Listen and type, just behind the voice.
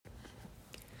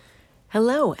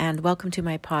Hello and welcome to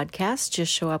my podcast,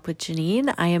 Just Show Up with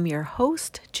Janine. I am your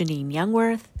host, Janine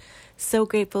Youngworth. So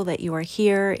grateful that you are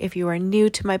here. If you are new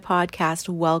to my podcast,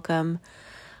 welcome.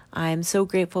 I'm so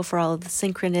grateful for all of the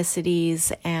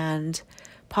synchronicities and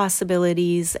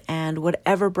possibilities and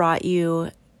whatever brought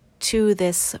you to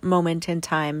this moment in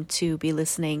time to be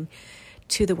listening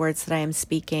to the words that I am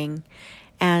speaking.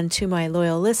 And to my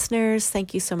loyal listeners,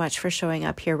 thank you so much for showing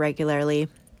up here regularly.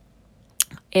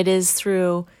 It is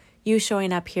through you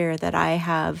showing up here that I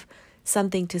have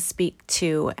something to speak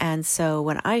to. And so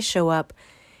when I show up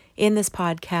in this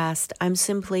podcast, I'm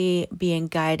simply being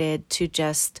guided to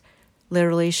just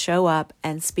literally show up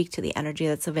and speak to the energy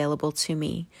that's available to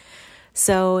me.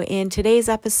 So in today's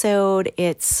episode,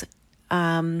 it's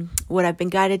what I've been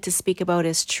guided to speak about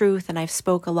is truth. And I've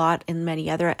spoke a lot in many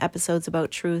other episodes about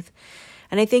truth.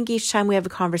 And I think each time we have a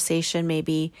conversation,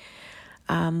 maybe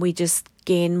we just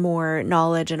gain more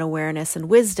knowledge and awareness and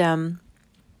wisdom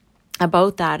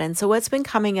about that. And so what's been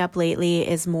coming up lately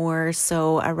is more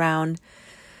so around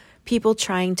people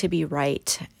trying to be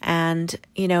right. And,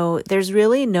 there's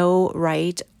really no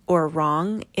right or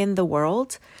wrong in the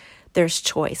world. There's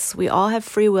choice. We all have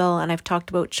free will, and I've talked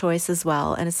about choice as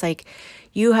well. And it's like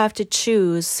you have to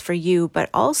choose for you, but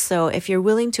also if you're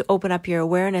willing to open up your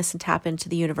awareness and tap into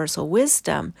the universal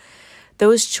wisdom,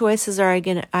 those choices are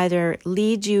going to either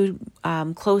lead you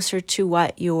closer to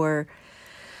what your,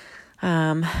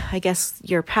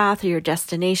 your path or your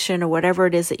destination or whatever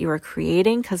it is that you are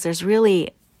creating, because there's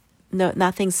really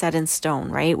nothing set in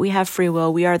stone, right? We have free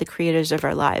will. We are the creators of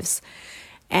our lives.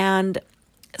 And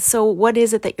so what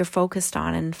is it that you're focused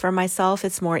on? And for myself,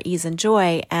 it's more ease and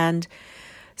joy. And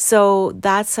so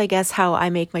that's, I guess, how I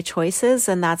make my choices.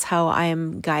 And that's how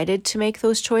I'm guided to make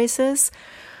those choices.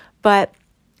 But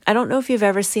I don't know if you've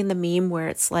ever seen the meme where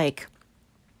it's like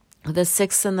the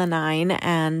 6 and the 9.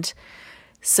 And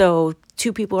so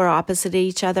two people are opposite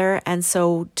each other. And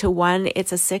so to one,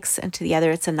 it's a 6 and to the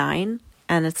other, it's a 9.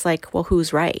 And it's like, well,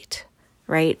 who's right?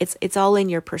 Right? It's all in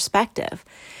your perspective.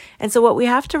 And so what we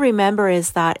have to remember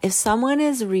is that if someone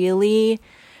is really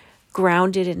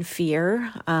grounded in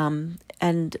fear,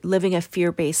 and living a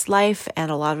fear-based life,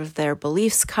 and a lot of their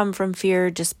beliefs come from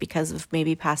fear just because of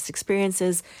maybe past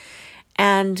experiences,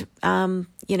 and,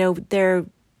 their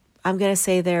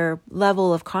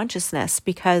level of consciousness,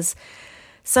 because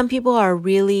some people are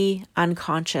really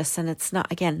unconscious, and it's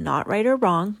not right or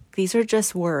wrong. These are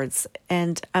just words,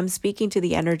 and I'm speaking to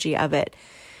the energy of it.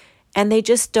 And they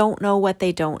just don't know what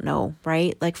they don't know,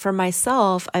 right? Like for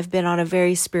myself, I've been on a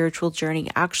very spiritual journey,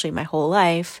 actually my whole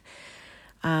life,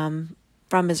 from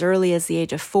as early as the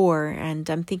age of 4. And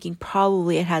I'm thinking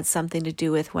probably it had something to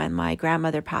do with when my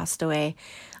grandmother passed away.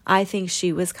 I think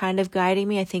she was kind of guiding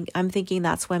me. I'm thinking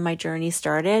that's when my journey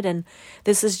started. And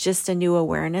this is just a new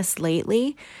awareness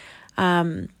lately.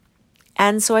 And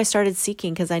so I started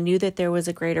seeking because I knew that there was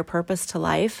a greater purpose to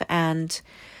life. And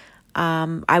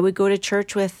I would go to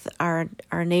church with our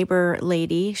neighbor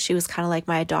lady. She was kind of like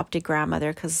my adopted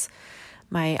grandmother because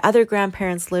my other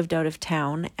grandparents lived out of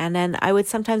town. And then I would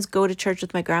sometimes go to church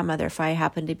with my grandmother if I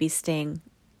happened to be staying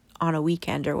on a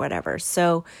weekend or whatever.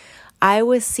 So I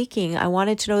was seeking. I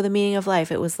wanted to know the meaning of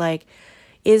life. It was like,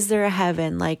 is there a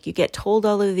heaven? Like you get told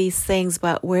all of these things,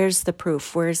 but where's the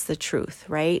proof? Where's the truth,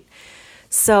 right?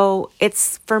 So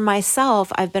it's for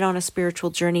myself, I've been on a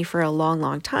spiritual journey for a long,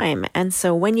 long time. And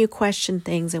so when you question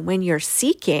things and when you're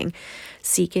seeking,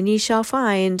 seek and ye shall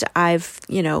find,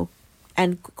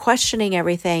 and questioning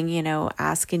everything,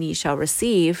 ask and ye shall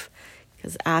receive,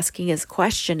 because asking is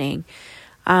questioning.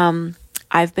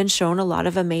 I've been shown a lot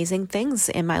of amazing things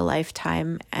in my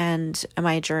lifetime and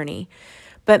my journey.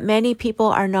 But many people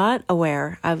are not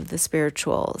aware of the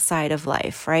spiritual side of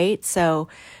life, right? So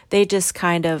they just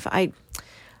kind of,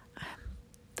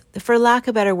 for lack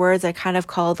of better words, I kind of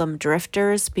call them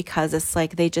drifters, because it's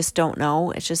like they just don't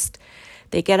know. It's just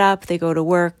they get up, they go to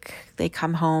work, they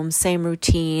come home, same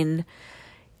routine.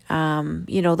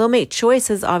 They'll make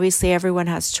choices. Obviously, everyone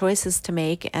has choices to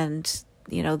make, and,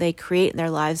 they create in their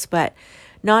lives, but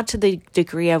not to the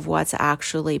degree of what's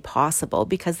actually possible,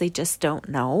 because they just don't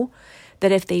know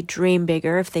that if they dream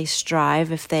bigger, if they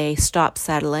strive, if they stop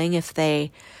settling, if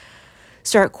they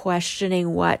start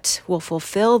questioning what will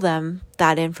fulfill them,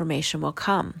 that information will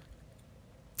come.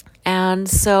 And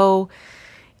so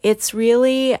it's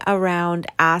really around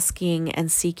asking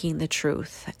and seeking the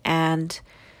truth. And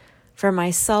for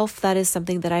myself, that is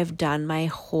something that I've done my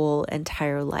whole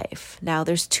entire life. Now,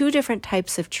 there's 2 different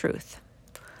types of truth.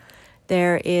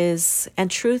 There is,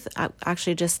 and truth, I'm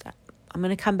going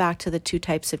to come back to the 2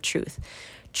 types of truth.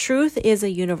 Truth is a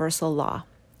universal law.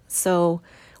 So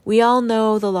we all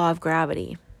know the law of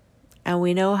gravity. And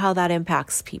we know how that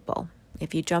impacts people.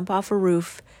 If you jump off a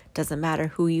roof, doesn't matter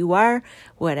who you are,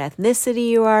 what ethnicity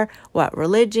you are, what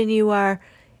religion you are,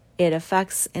 it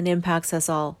affects and impacts us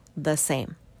all the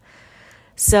same.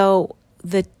 So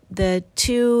the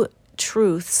two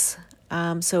truths,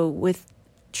 so with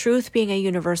truth being a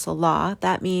universal law,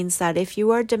 that means that if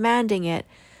you are demanding it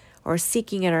or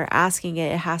seeking it or asking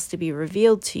it, it has to be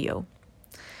revealed to you.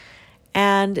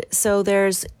 And so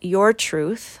there's your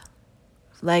truth.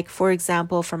 Like, for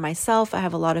example, for myself, I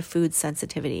have a lot of food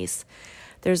sensitivities.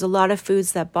 There's a lot of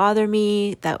foods that bother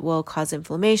me that will cause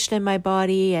inflammation in my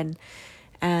body.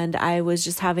 And I was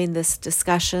just having this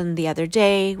discussion the other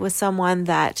day with someone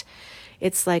that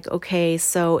it's like, okay,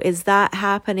 so is that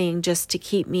happening just to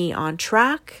keep me on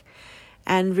track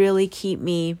and really keep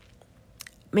me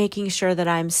making sure that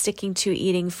I'm sticking to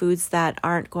eating foods that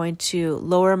aren't going to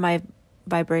lower my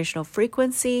vibrational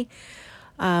frequency?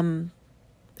 That's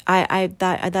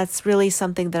really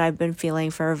something that I've been feeling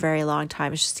for a very long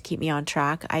time. It's just to keep me on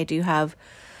track. I do have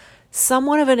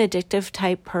somewhat of an addictive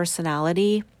type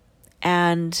personality.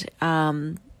 And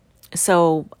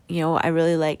so, I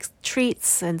really like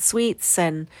treats and sweets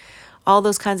and all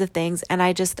those kinds of things. And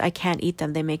I can't eat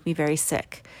them. They make me very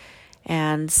sick.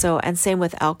 And same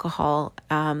with alcohol.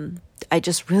 I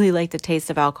just really like the taste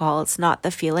of alcohol. It's not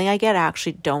the feeling I get. I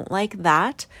actually don't like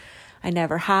that. I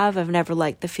never have. I've never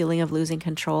liked the feeling of losing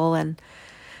control. And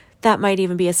that might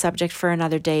even be a subject for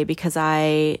another day, because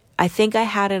I think I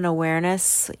had an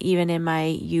awareness even in my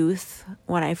youth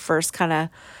when I first kind of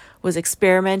was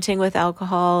experimenting with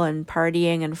alcohol and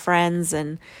partying and friends,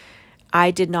 and I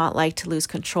did not like to lose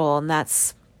control. And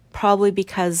that's probably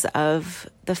because of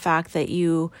the fact that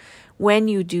when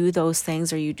you do those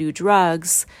things or you do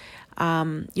drugs,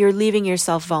 you're leaving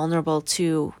yourself vulnerable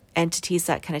to entities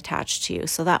that can attach to you.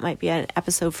 So that might be an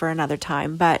episode for another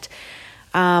time. But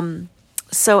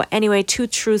so anyway, two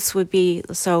truths would be,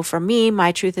 so for me,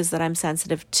 my truth is that I'm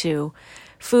sensitive to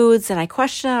foods, and I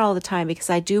question that all the time because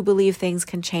I do believe things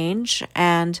can change.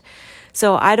 And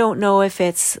so I don't know if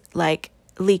it's like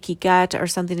leaky gut or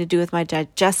something to do with my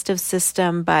digestive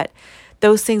system, but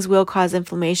those things will cause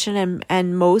inflammation,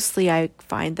 and mostly I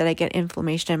find that I get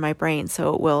inflammation in my brain.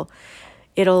 So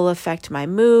it'll affect my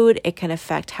mood. It can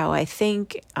affect how I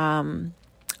think,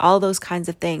 all those kinds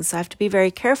of things. So I have to be very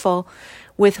careful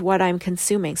with what I'm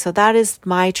consuming. So that is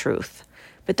my truth,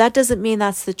 but that doesn't mean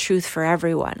that's the truth for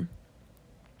everyone.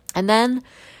 And then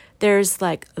there's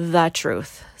like the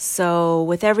truth. So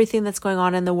with everything that's going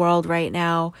on in the world right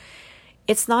now,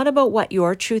 it's not about what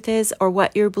your truth is or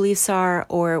what your beliefs are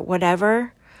or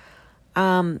whatever.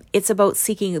 It's about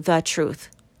seeking the truth,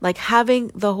 like having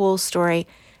the whole story,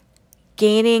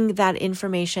 gaining that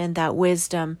information, that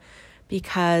wisdom,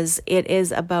 because it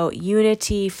is about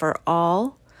unity for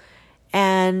all.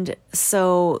 And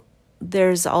so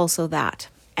there's also that.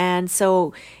 And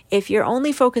so if you're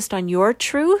only focused on your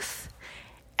truth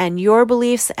and your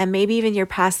beliefs and maybe even your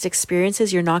past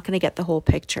experiences, you're not going to get the whole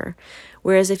picture.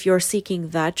 Whereas if you're seeking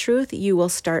the truth, you will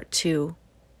start to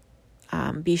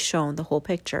be shown the whole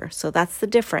picture. So that's the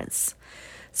difference.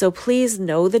 So please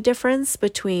know the difference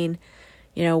between,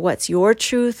 what's your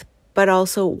truth, but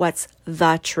also what's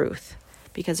the truth,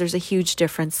 because there's a huge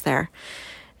difference there.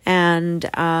 And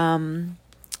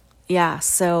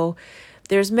so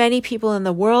there's many people in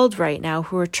the world right now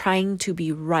who are trying to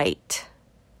be right.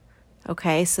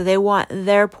 Okay, so they want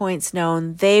their points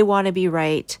known. They want to be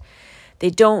right. They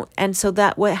don't. And so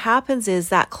that what happens is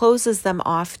that closes them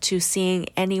off to seeing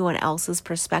anyone else's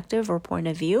perspective or point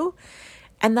of view.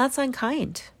 And that's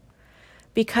unkind.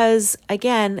 Because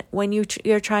again, when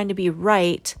you're trying to be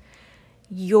right,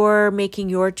 you're making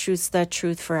your truth the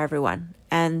truth for everyone.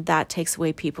 And that takes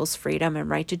away people's freedom and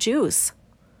right to choose.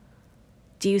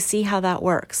 Do you see how that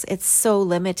works? It's so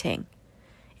limiting.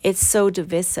 It's so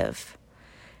divisive.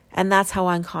 And that's how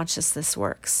unconsciousness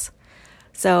works.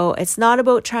 So it's not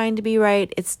about trying to be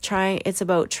right. It's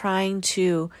about trying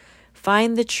to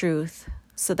find the truth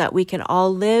so that we can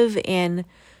all live in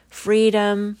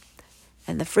freedom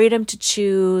and the freedom to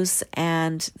choose.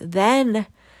 And then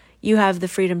you have the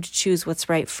freedom to choose what's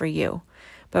right for you.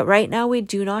 But right now we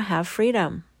do not have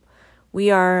freedom. We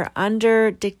are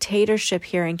under dictatorship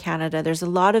here in Canada. There's a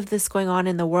lot of this going on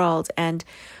in the world, and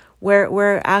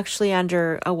we're actually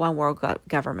under a one world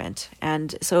government.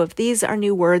 And so if these are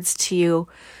new words to you,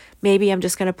 maybe I'm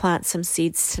just going to plant some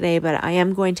seeds today, but I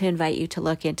am going to invite you to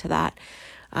look into that.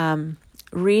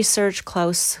 Research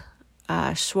Klaus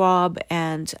Schwab,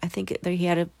 and I think he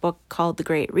had a book called The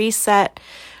Great Reset.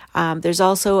 There's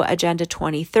also Agenda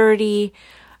 2030.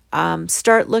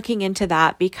 Start looking into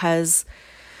that because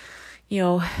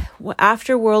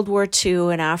after World War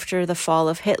II and after the fall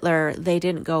of Hitler, they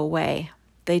didn't go away.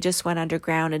 They just went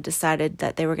underground and decided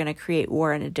that they were going to create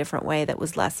war in a different way that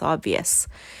was less obvious.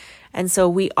 And so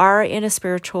we are in a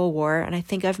spiritual war, and I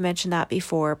think I've mentioned that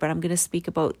before, but I'm going to speak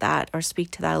to that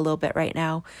a little bit right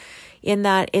now, in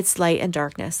that it's light and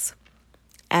darkness.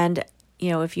 And,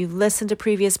 if you've listened to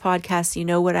previous podcasts, you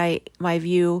know what my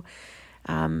view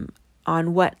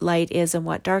on what light is and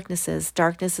what darkness is.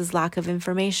 Darkness is lack of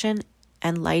information,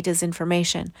 and light is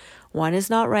information. One is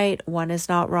not right, one is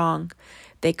not wrong.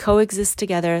 They coexist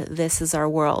together. This is our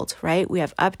world, right? We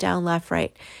have up, down, left,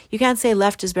 right. You can't say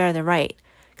left is better than right,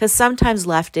 because sometimes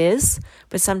left is,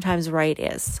 but sometimes right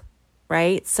is,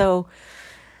 right? So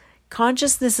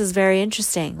consciousness is very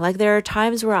interesting. Like, there are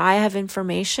times where I have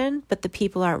information, but the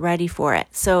people aren't ready for it.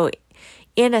 So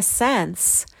in a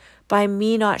sense, by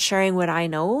me not sharing what I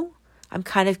know, I'm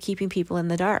kind of keeping people in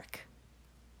the dark.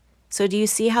 So do you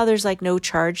see how there's like no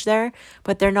charge there,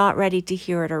 but they're not ready to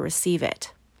hear it or receive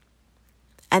it?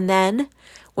 And then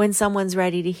when someone's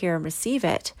ready to hear and receive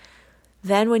it,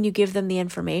 then when you give them the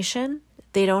information,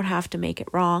 they don't have to make it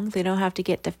wrong. They don't have to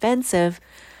get defensive.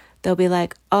 They'll be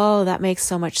like, oh, that makes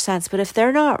so much sense. But if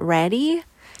they're not ready,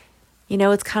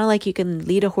 it's kind of like you can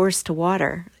lead a horse to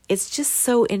water. It's just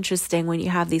so interesting when you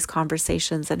have these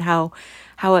conversations and how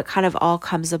it kind of all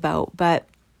comes about. But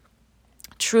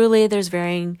truly, there's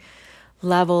varying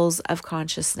levels of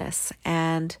consciousness.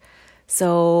 And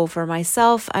so for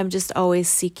myself, I'm just always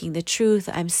seeking the truth.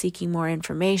 I'm seeking more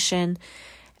information.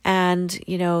 And,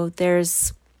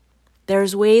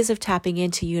 there's ways of tapping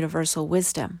into universal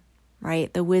wisdom,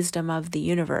 right? The wisdom of the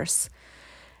universe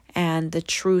and the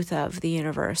truth of the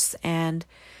universe. And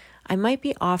I might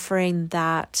be offering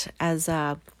that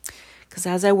because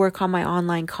as I work on my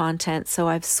online content, so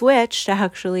I've switched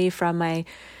actually from my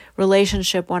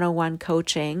Relationship 101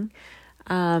 coaching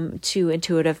to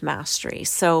Intuitive Mastery.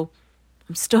 So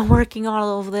I'm still working on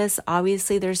all of this.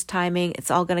 Obviously, there's timing.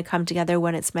 It's all going to come together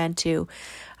when it's meant to.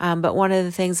 But one of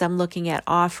the things I'm looking at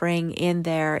offering in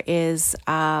there is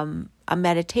a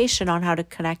meditation on how to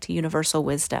connect to universal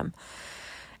wisdom.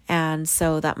 And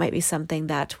so that might be something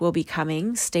that will be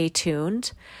coming. Stay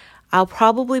tuned. I'll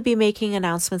probably be making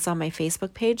announcements on my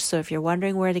Facebook page. So if you're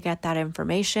wondering where to get that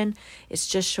information, it's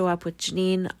just Show Up with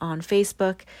Janine on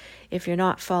Facebook. If you're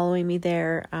not following me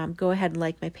there, go ahead and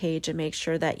like my page and make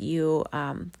sure that you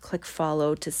click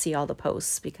follow to see all the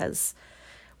posts, because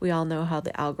we all know how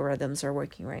the algorithms are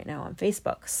working right now on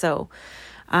Facebook. So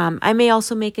I may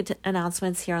also make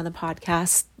announcements here on the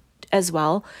podcast as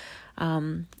well.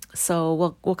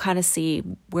 So we'll kind of see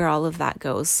where all of that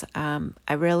goes.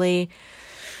 I really,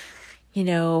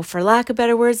 for lack of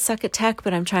better words, suck at tech,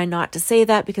 but I'm trying not to say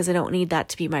that because I don't need that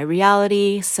to be my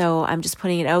reality. So I'm just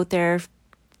putting it out there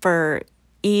for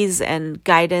ease and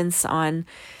guidance on,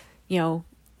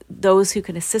 those who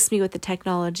can assist me with the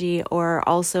technology, or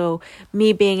also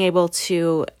me being able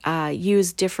to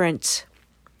use different,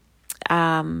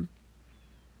 I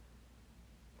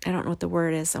don't know what the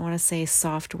word is. I want to say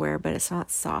software, but it's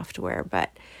not software, but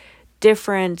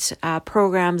different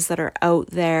programs that are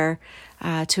out there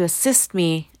to assist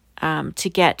me to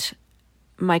get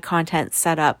my content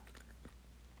set up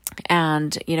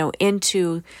and,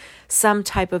 into some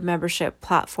type of membership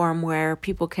platform where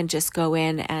people can just go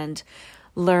in and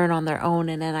learn on their own.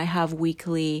 And then I have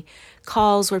weekly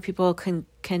calls where people can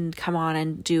come on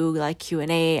and do like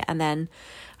Q&A. And then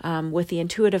with the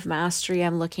Intuitive Mastery,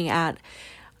 I'm looking at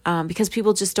because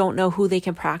people just don't know who they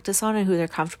can practice on and who they're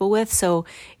comfortable with. So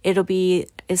it'll be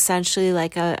essentially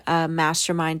like a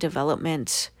mastermind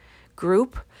development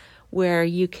group where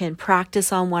you can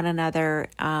practice on one another.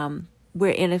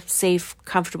 We're in a safe,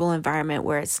 comfortable environment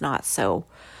where it's not so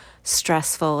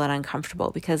stressful and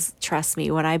uncomfortable. Because trust me,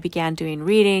 when I began doing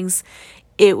readings,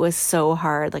 it was so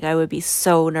hard. Like, I would be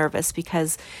so nervous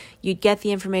because you'd get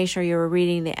the information or you were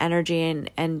reading the energy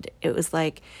and it was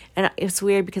like, and it's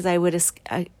weird because I would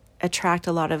attract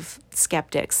a lot of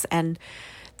skeptics, and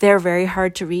they're very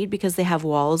hard to read because they have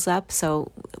walls up.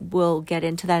 So we'll get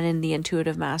into that in the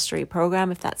Intuitive Mastery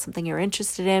program if that's something you're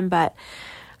interested in. But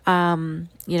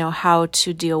how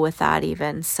to deal with that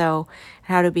even. So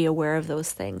how to be aware of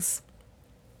those things.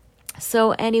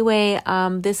 So anyway,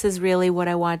 this is really what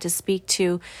I want to speak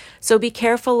to. So be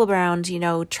careful around,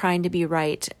 trying to be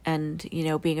right and,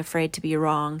 being afraid to be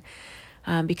wrong,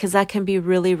 because that can be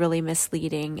really, really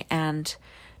misleading. And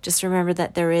just remember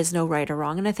that there is no right or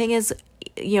wrong. And the thing is,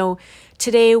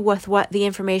 today with what the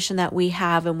information that we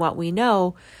have and what we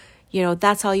know,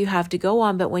 that's all you have to go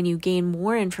on. But when you gain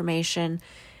more information,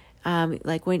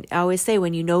 Like when I always say,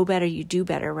 when you know better, you do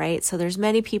better, right? So there's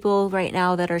many people right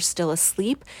now that are still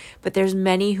asleep, but there's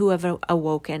many who have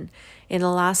awoken in the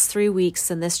last 3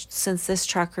 weeks. And since this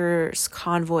truckers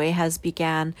convoy has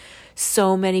began,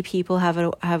 so many people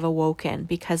have awoken,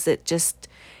 because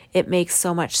it makes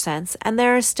so much sense. And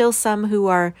there are still some who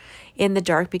are in the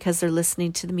dark because they're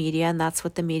listening to the media, and that's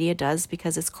what the media does,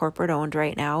 because it's corporate owned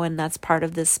right now, and that's part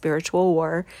of this spiritual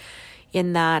war,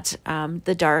 in that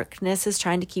the darkness is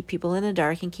trying to keep people in the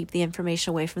dark and keep the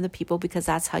information away from the people, because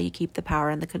that's how you keep the power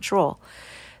and the control.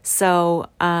 So,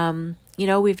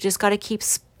 we've just got to keep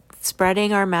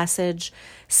spreading our message,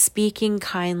 speaking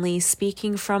kindly,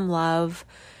 speaking from love,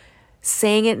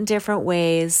 saying it in different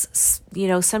ways.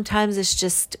 Sometimes it's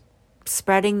just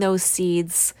spreading those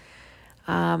seeds.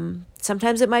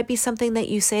 Sometimes it might be something that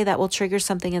you say that will trigger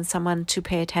something in someone to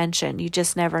pay attention. You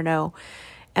just never know.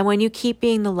 And when you keep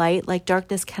being the light, like,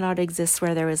 darkness cannot exist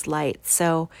where there is light.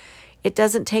 So it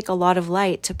doesn't take a lot of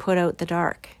light to put out the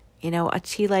dark. A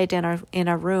tea light in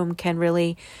a room can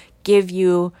really give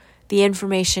you the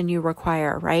information you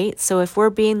require, right? So if we're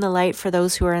being the light for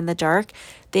those who are in the dark,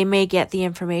 they may get the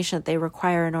information that they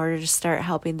require in order to start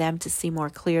helping them to see more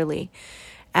clearly.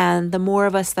 And the more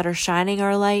of us that are shining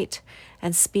our light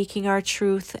and speaking our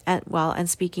truth, and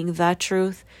speaking the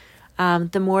truth,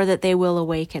 the more that they will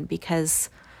awaken, because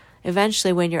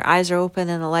eventually when your eyes are open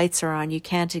and the lights are on, you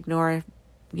can't ignore,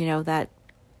 that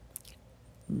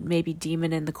maybe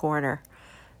demon in the corner,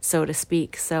 so to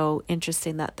speak. So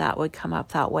interesting that would come up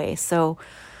that way. So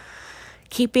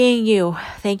keep being you.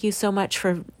 Thank you so much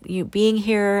for you being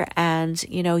here. And,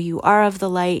 you are of the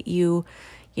light. You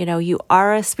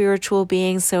are a spiritual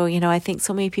being. So, I think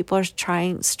so many people are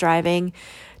striving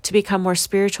to become more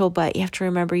spiritual, but you have to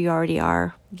remember you already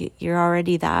are. You're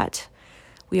already that.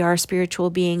 We are spiritual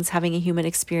beings having a human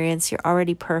experience. You're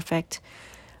already perfect.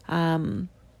 All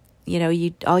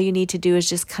you need to do is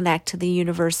just connect to the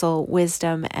universal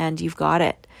wisdom, and you've got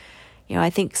it. I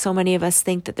think so many of us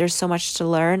think that there's so much to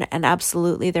learn, and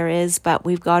absolutely there is, but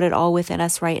we've got it all within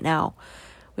us right now.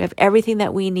 We have everything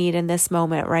that we need in this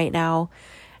moment right now,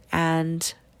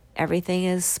 and everything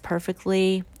is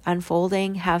perfectly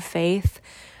unfolding. Have faith.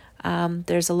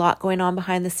 There's a lot going on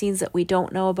behind the scenes that we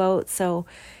don't know about. So,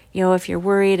 if you're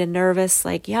worried and nervous,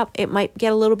 it might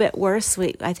get a little bit worse.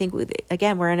 I think,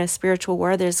 we're in a spiritual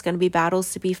war. There's going to be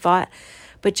battles to be fought.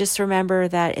 But just remember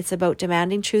that it's about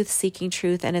demanding truth, seeking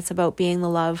truth, and it's about being the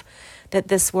love that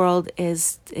this world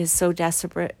is so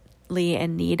desperately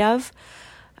in need of.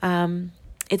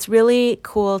 It's really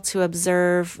cool to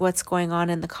observe what's going on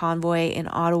in the convoy in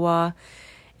Ottawa,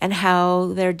 and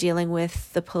how they're dealing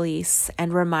with the police,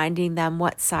 and reminding them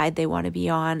what side they want to be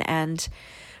on, and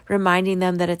reminding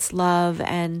them that it's love,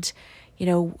 and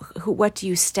what do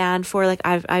you stand for?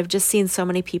 I've just seen so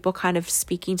many people kind of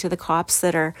speaking to the cops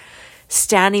that are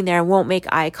standing there and won't make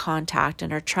eye contact,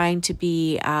 and are trying to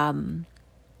be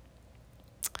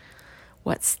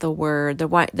what's the word?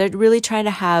 They're really trying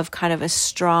to have kind of a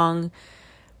strong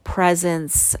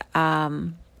presence.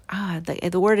 The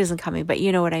word isn't coming, but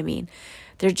you know what I mean.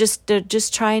 They're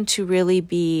just trying to really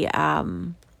be.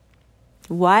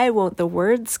 Why won't the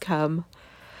words come?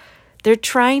 They're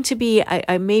trying to be,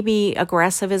 maybe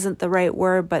aggressive isn't the right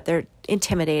word, but they're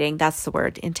intimidating. That's the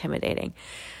word, intimidating.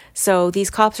 So these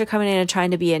cops are coming in and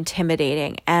trying to be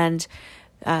intimidating, and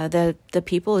the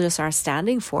people just aren't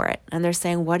standing for it. And they're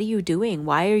saying, what are you doing?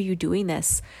 Why are you doing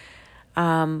this?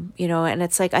 And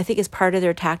it's like, I think it's part of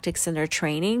their tactics and their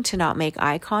training to not make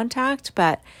eye contact.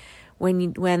 But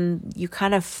when you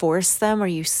kind of force them, or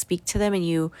you speak to them and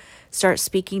you start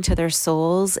speaking to their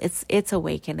souls, it's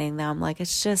awakening them.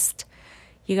 It's just,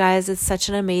 you guys, it's such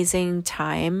an amazing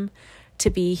time to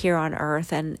be here on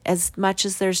earth. And as much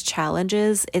as there's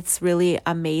challenges, it's really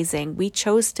amazing. We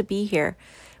chose to be here.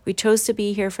 We chose to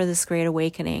be here for this great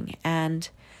awakening. And,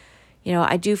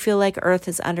 I do feel like earth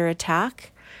is under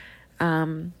attack.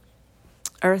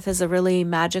 Earth is a really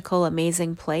magical,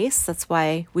 amazing place. That's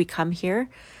why we come here.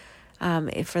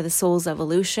 For the soul's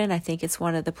evolution, I think it's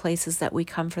one of the places that we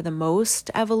come for the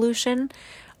most evolution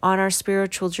on our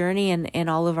spiritual journey and in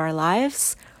all of our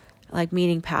lives, like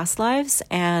meeting past lives.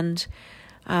 And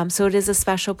so it is a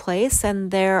special place, and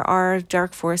there are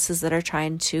dark forces that are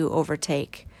trying to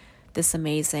overtake this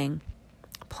amazing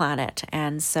planet.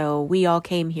 And so we all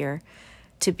came here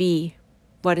to be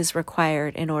what is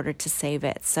required in order to save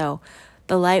it. So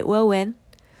the light will win.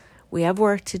 We have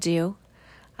work to do.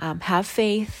 Have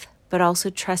faith, but also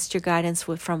trust your guidance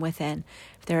from within.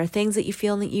 If there are things that you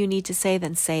feel that you need to say,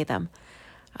 then say them,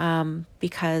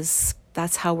 because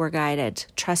that's how we're guided.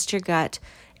 Trust your gut.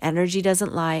 Energy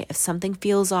doesn't lie. If something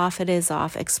feels off, it is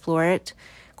off. Explore it,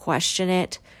 question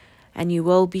it, and you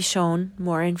will be shown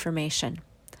more information.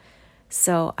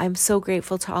 So I'm so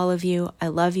grateful to all of you. I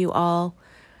love you all.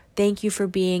 Thank you for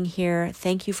being here.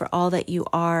 Thank you for all that you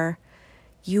are.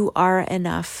 You are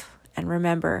enough. And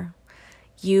remember,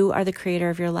 you are the creator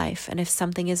of your life. And if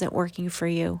something isn't working for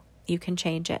you, you can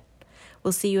change it.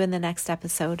 We'll see you in the next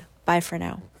episode. Bye for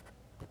now.